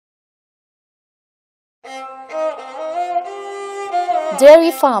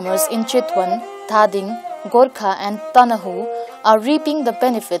Dairy farmers in Chitwan, Dhading, Gorkha and Tanahu are reaping the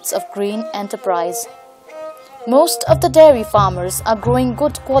benefits of green enterprise. Most of the dairy farmers are growing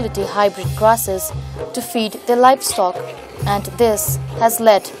good quality hybrid grasses to feed their livestock, and this has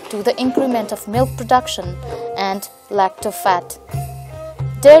led to the increment of milk production and lacto-fat.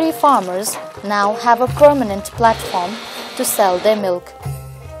 Dairy farmers now have a permanent platform to sell their milk.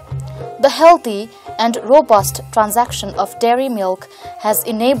 The healthy and robust transaction of dairy milk has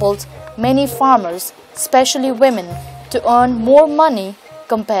enabled many farmers, especially women, to earn more money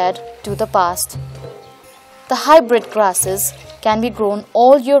compared to the past. The hybrid grasses can be grown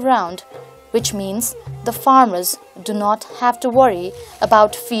all year round, which means the farmers do not have to worry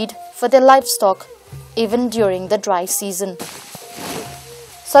about feed for their livestock even during the dry season.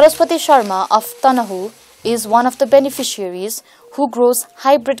 Saraswati Sharma of Tanahu is one of the beneficiaries who grows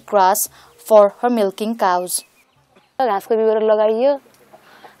hybrid grass for her milking cows. घाँसको बिउरा लगाइयो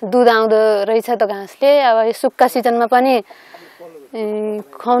दूध आउँदो रहेछ त घाँसले अब यो सुक्खा सिजनमा पनि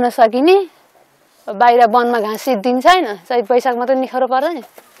खुवाउन सकिने बाहिर वनमा घाँस दिन्छ हैन चाहिँ बैशाख मात्र निखरो पर्दैन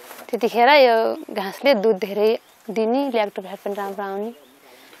त्यतिखेर यो घाँसले दूध धेरै दिने ल्याक्टोफ्याट पनि राम्रो आउने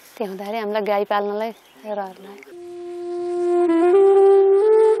त्यही हुँदाखेरि हामीलाई गाई पाल्नलाई रहर लाग्यो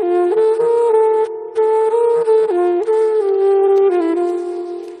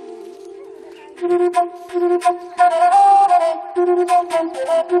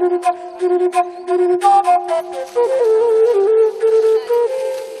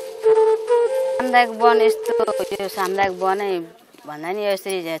सामुदायिक वन यस्तो यो सामुदायिक वनै भन्दा नि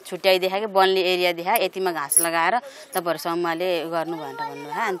यसरी छुट्याइदिए कि वनले एरिया देखा यतिमा घाँस लगाएर तपाईहरु समूहले गर्नु भनेर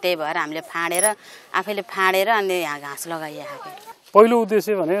भन्नुभयो अनि त्यही भएर हामीले फाडेर आफैले फाडेर अनि यहाँ घाँस लगाइएको पहिलो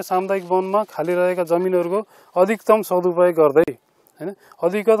उद्देश्य भने सामुदायिक वनमा खाली रहेका जमिनहरुको अधिकतम सदुपयोग गर्दै हैन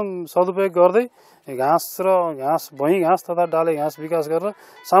अधिकतम सदुपयोग गर्दै घाँस र घाँस भई घाँस तथा डाले घाँस विकास गरेर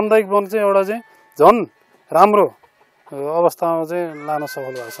सामुदायिक वन चाहिँ एउटा चाहिँ झन राम्रो अवस्थामा चाहिँ लान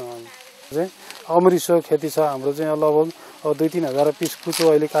सफल भएको छ चाहिँ अमृतसर खेती छ हाम्रो चाहिँ लगभग 2-3 हजार पिस कुचो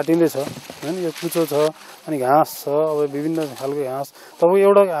अहिले काटिँदैछ हैन यो कुचो छ अनि घाँस छ अब विभिन्न खालको घाँस तपाईको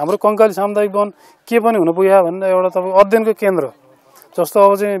एउटा हाम्रो कंकाली सामुदायिक वन के पनि हुन पुग्यो भन्दा एउटा तपाईको अध्ययनको केन्द्र जस्तो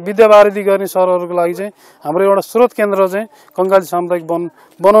अब चाहिँ विद्यावारिधि गर्ने सरहरुको लागि चाहिँ हाम्रो एउटा स्रोत केन्द्र चाहिँ कंकाली सामुदायिक वन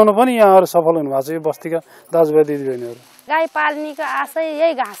बनाउन पनि यहाँहरु सफल हुनु भएको छ यो बस्तीका दाजुभाइ दिदीबहिनीहरु गाई पाल्नेको आशय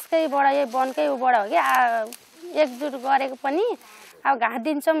यही घाँसकैबाट यही वनकै उबाट हो के एकजुट गरेको पनि अब घाँस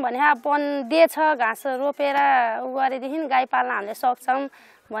दिन्छौं भने अब वन दिएछ घाँस रोपेर उ गरेदेखि गाई पाल्न हामीले सक्छौं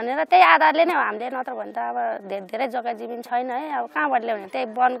भनेर त्यही आधारले नै हामीले नत्र भने त अब धेरै जग्गा जमिन छैन है अब कहाँबाट ल्याउने त्यही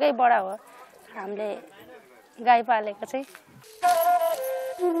वनकैबाट हो हामीले गाई पालेको चाहिँ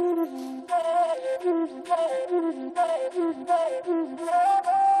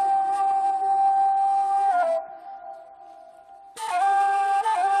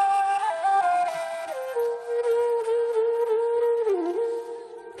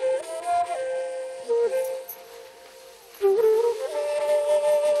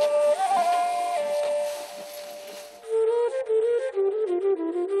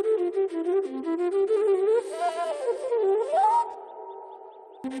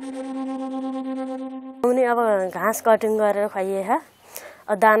अब घाँस कटिङ गरेर खुवाइए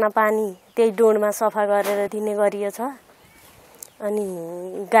छ दाना पानी त्यही डोडमा सफा गरेर दिने गरिएको छ अनि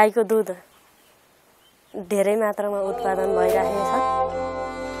गाईको दुध धेरै मात्रामा उत्पादन भइरहेको छ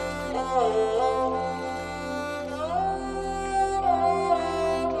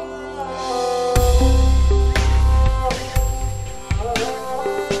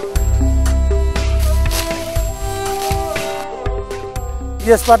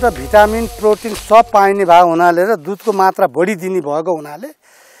यसबाट भिटामिन प्रोटिन सब पाइने भएको हुनाले र दुधको मात्रा बढी दिने भएको हुनाले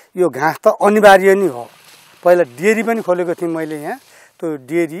यो घाँस त अनिवार्य नै हो पहिला डेयरी पनि खोलेको थिएँ मैले यहाँ त्यो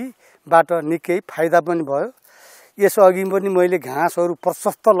डेयरीबाट निकै फाइदा पनि भयो यसअघि पनि मैले घाँसहरु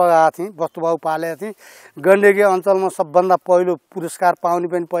प्रशस्त लगाएको थिएँ वस्तुभाउ पालेको थिएँ गण्डकी अञ्चलमा सबभन्दा पहिलो पुरस्कार पाउने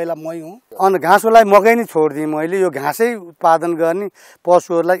पनि पहिला मै हुँ अनि घाँसलाई मकै नै छोड्दिएँ मैले यो घाँसै उत्पादन गर्ने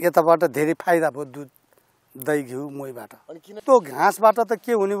पशुहरुलाई यताबाट धेरै फाइदा भयो दुध दही घिउ मोहीबाट त्यो घाँसबाट त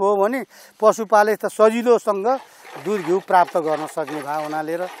के हुने भयो भने पशुपाले त सजिलोसँग दुध घिउ प्राप्त गर्न सक्ने भयो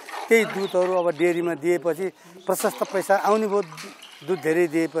हुनाले र त्यही दुधहरु अब डेयरीमा दिएपछि प्रशस्त पैसा आउने भयो दुध धेरै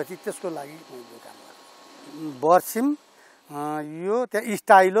दिएपछि त्यसको लागि बर्सिम यो त्यहाँ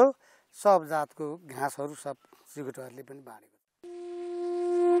स्टाइलो सब जातको घाँसहरु सब सिगटहरुले पनि बाँडेको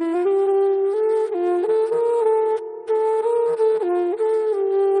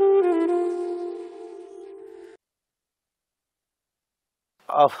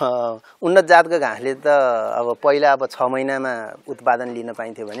अब उन्नत जातको घाँसले त अब पहिला अब 6 महिनामा उत्पादन लिन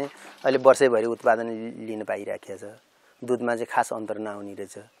पाइन्थ्यो भने अहिले वर्षैभरि उत्पादन लिन पाइराखेको छ। दुधमा चाहिँ खास अन्तर नआउने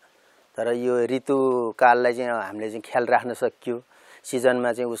रहेछ। तर यो ऋतुकाललाई चाहिँ हामीले चाहिँ ख्याल राख्न सक्यो,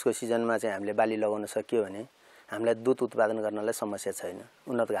 सिजनमा चाहिँ उसको सिजनमा चाहिँ हामीले बाली लगाउन सक्यो भने हामीलाई दुध उत्पादन गर्नलाई समस्या छैन।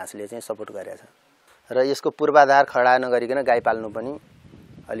 उन्नत घाँसले चाहिँ सपोर्ट गरेको छ र यसको पूर्वाधार खडा नगरिकन गाई पाल्नु पनि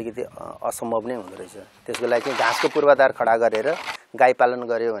अलिकति असम्भव नै हुँदो रहेछ। त्यसको लागि चाहिँ घाँसको पूर्वाधार खडा गरेर गाई पालन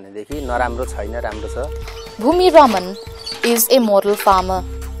गर्यो भनेदेखि नराम्रो छैन, राम्रो छ। Bhumi Raman is a model farmer.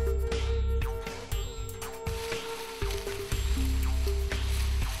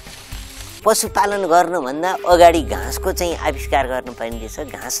 पशुपालन गर्नुभन्दा अगाडि घाँसको चाहिँ आविष्कार गर्नुपर्ने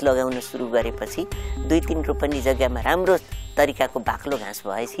रहेछ। घाँस लगाउन सुरु गरेपछि 2-3 रोपनी जग्गामा राम्रो तरिकाको बाक्लो घाँस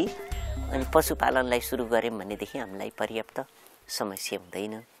भएपछि अनि पशुपालनलाई सुरु गऱ्यौँ भनेदेखि हामीलाई पर्याप्त समस्या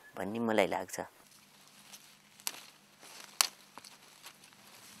हुँदैन भन्ने मलाई लाग्छ।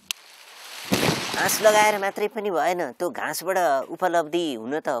 घाँस लगाएर मात्रै पनि भएन, त्यो घाँसबाट उपलब्धि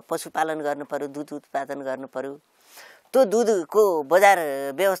हुन त पशुपालन गर्नु पर्यो, दुध उत्पादन गर्नु पर्यो। त्यो दुधको बजार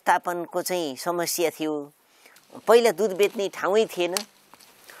व्यवस्थापनको चाहिँ समस्या थियो। पहिला दुध बेच्ने ठाउँै थिएन,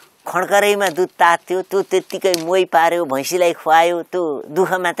 खड्करैमा दुध तात्थ्यो, त्यो त्यत्तिकै मोही पार्यो, भैँसीलाई खुवायो, त्यो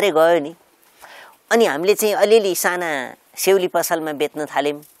दुःख मात्रै गयो नि। अनि हामीले चाहिँ अलिअलि साना सेउली पसलमा बेच्न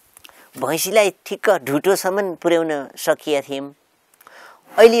थाल्यौँ, भैँसीलाई ठिक्क ढुटोसम्म पुर्याउन सकिएका थियौँ।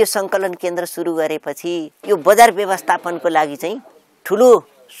 अहिले यो सङ्कलन केन्द्र सुरु गरेपछि यो बजार व्यवस्थापनको लागि चाहिँ ठुलो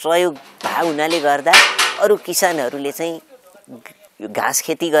सहयोग भएको हुनाले गर्दा अरू किसानहरूले चाहिँ यो घाँस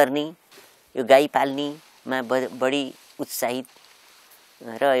खेती गर्ने, यो गाई पाल्नेमा बढी उत्साहित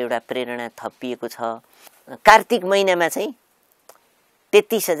र एउटा प्रेरणा थपिएको छ। कार्तिक महिनामा चाहिँ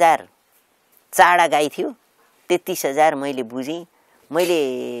 33,000 चाडा गाई थियो, 33,000 मैले बुझेँ। मैले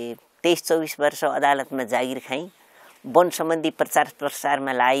 23-24 वर्ष अदालतमा जागिर खाएँ, वन सम्बन्धी प्रचार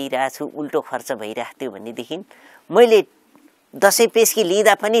प्रसारमा लगाइरहेको छु, उल्टो खर्च भइरहेको थियो भनेदेखि मैले दसैँ पेस्की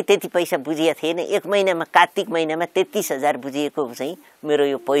लिँदा पनि त्यति पैसा बुझिएको थिएन। 1 महिनामा कार्तिक महिनामा 33,000 बुझिएको चाहिँ मेरो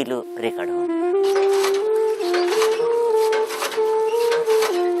यो पहिलो रेकर्ड हो।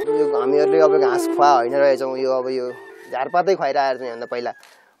 हामीहरूले अब घाँस खुवा होइन रहेछौँ, यो अब यो झारपातै खुवाइरहेको छ। यहाँभन्दा पहिला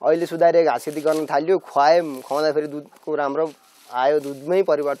अहिले सुधारे घाँस खेती गर्न थाल्यो, खुवाउँदाखेरि दुधको राम्रो आयो, दुधमै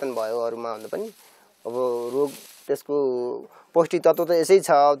परिवर्तन भयो अरूमा भन्दा पनि। अब रोग त्यसको पौष्टिक तत्त्व त यसै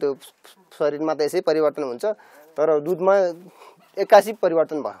छ, त्यो शरीरमा त यसै परिवर्तन हुन्छ, तर दुधमा 81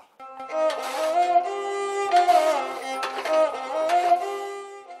 परिवर्तन भयो।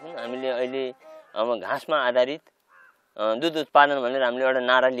 हामीले अहिले अब घाँसमा आधारित दुध उत्पादन भनेर हामीले एउटा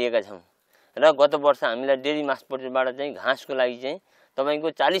नारा लिएका छौँ र गत वर्ष हामीलाई डेरी मास पोर्टलबाट चाहिँ घाँसको लागि चाहिँ तपाईँको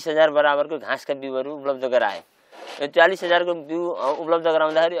 40,000 बराबरको घाँसका बिउहरू उपलब्ध गरायो। यो 40,000 को बिउ उपलब्ध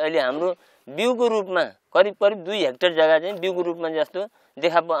गराउँदाखेरि अहिले हाम्रो बिउको रूपमा करिब 2 हेक्टर जग्गा चाहिँ बिउको रूपमा जस्तो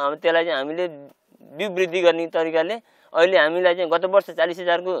देखा त्यसलाई चाहिँ हामीले बिउ वृद्धि गर्ने तरिकाले अहिले हामीलाई चाहिँ गत वर्ष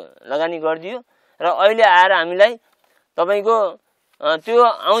 40,000 को लगानी गरिदियो र अहिले आएर हामीलाई तपाईँको त्यो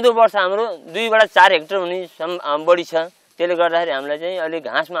आउँदो वर्ष हाम्रो 2बाट 4 हेक्टर हुने बढी छ। त्यसले गर्दाखेरि हामीलाई चाहिँ अहिले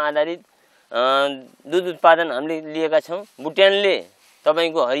घाँसमा आधारित दुध उत्पादन हामीले लिएका छौँ। बुट्यानले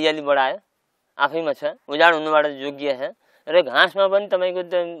तपाईँको हरियाली बढायो, आफैमा छ, उजाड हुनुबाट जोग्य छ र घाँसमा पनि तपाईँको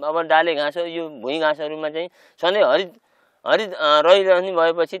अब डाले घाँस यो भुइँ घाँसहरूमा चाहिँ सधैँ हरित रहिरहने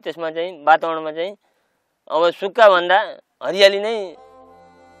भएपछि त्यसमा चाहिँ वातावरणमा चाहिँ अब सुक्खा भन्दा हरियाली नै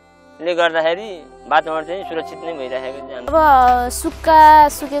ले गर्दाखेरि वातावरण चाहिँ सुरक्षित नै भइरहेको छ। अब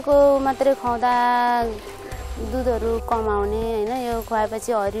सुकेको मात्रै खुवाउँदा दुधहरू कम आउने हैन, यो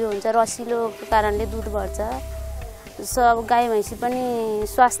खुवाएपछि हरियो हुन्छ, रसिलो कारणले दुध बढ्छ। सो अब गाई भैँसी पनि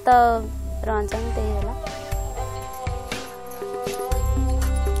स्वास्थ्य रहन्छन्, त्यही होला।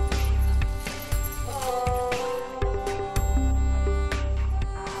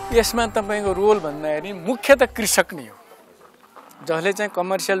 यसमा तपाईको रोल भन्दाखेरि मुख्य त कृषक नै हो, जसले चाहिँ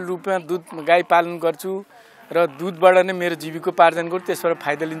कमर्सियल रूपमा दुध गाई पालन गर्छु र दुधबाट नै मेरो जीविकोपार्जन गर्छु, त्यसबाट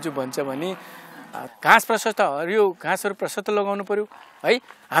फाइदा लिन्छु भन्छ भने घाँस प्रशस्त हरियो घाँसहरू प्रशस्त लगाउनु पर्यो है।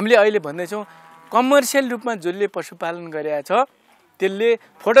 हामीले अहिले भन्दैछौँ कमर्सियल रूपमा जसले पशुपालन गरेको छ त्यसले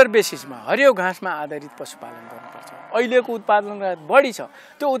फोडर बेसिसमा हरियो घाँसमा आधारित पशुपालन गर्नुपर्छ। अहिलेको उत्पादन लागत बढी छ,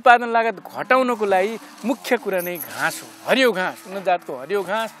 त्यो उत्पादन लागत घटाउनको लागि मुख्य कुरा नै घाँस हो। हरियो घाँस, उन्नत जातको हरियो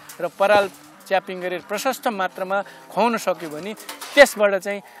घाँस र पराल च्यापिङ गरेर प्रशस्त मात्रामा खुवाउन सक्यो भने त्यसबाट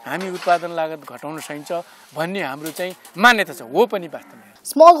चाहिँ हामी उत्पादन लागत घटाउन सकिन्छ भन्ने हाम्रो चाहिँ मान्यता छ, हो पनि वास्तवमा।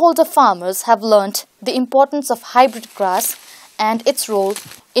 Smallholder farmers have learnt the importance of hybrid grass and its role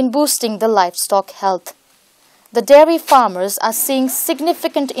in boosting the livestock health. The dairy farmers are seeing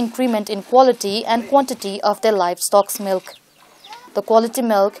significant increment in quality and quantity of their livestock's milk. The quality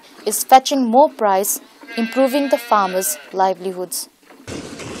milk is fetching more price, improving the farmers' livelihoods.